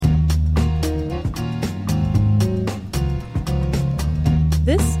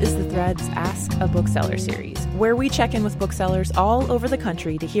This is the Thread's Ask a Bookseller series, where we check in with booksellers all over the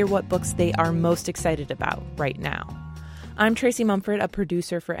country to hear what books they are most excited about right now. I'm Tracy Mumford, a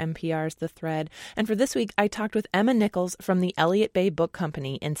producer for NPR's The Thread, and for this week I talked with Emma Nichols from the Elliott Bay Book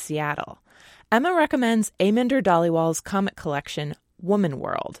Company in Seattle. Emma recommends Aminder Dhaliwal's comic collection, Woman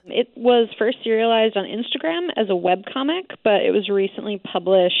World. It was first serialized on Instagram as a webcomic, but it was recently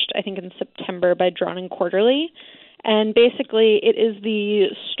published, I think in September, by Drawn and Quarterly. And basically, it is the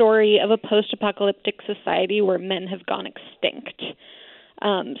story of a post-apocalyptic society where men have gone extinct.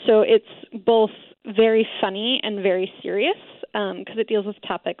 So it's both very funny and very serious because it deals with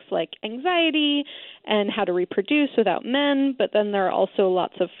topics like anxiety and how to reproduce without men, but then there are also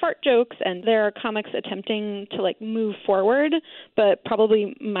lots of fart jokes, and there are comics attempting to move forward, but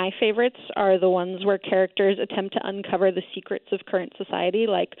probably my favorites are the ones where characters attempt to uncover the secrets of current society,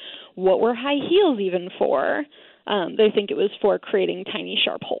 like what were high heels even for? They think it was for creating tiny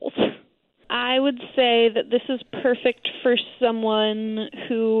sharp holes. I would say that this is perfect for someone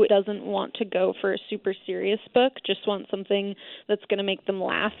who doesn't want to go for a super serious book, just wants something that's going to make them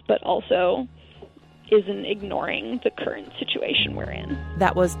laugh, but also isn't ignoring the current situation we're in.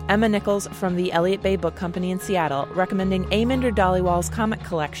 That was Emma Nichols from the Elliott Bay Book Company in Seattle, recommending Aminder Dhaliwal's comic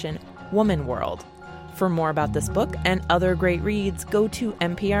collection, Woman World. For more about this book and other great reads, go to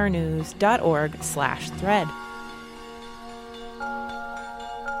nprnews.org/thread.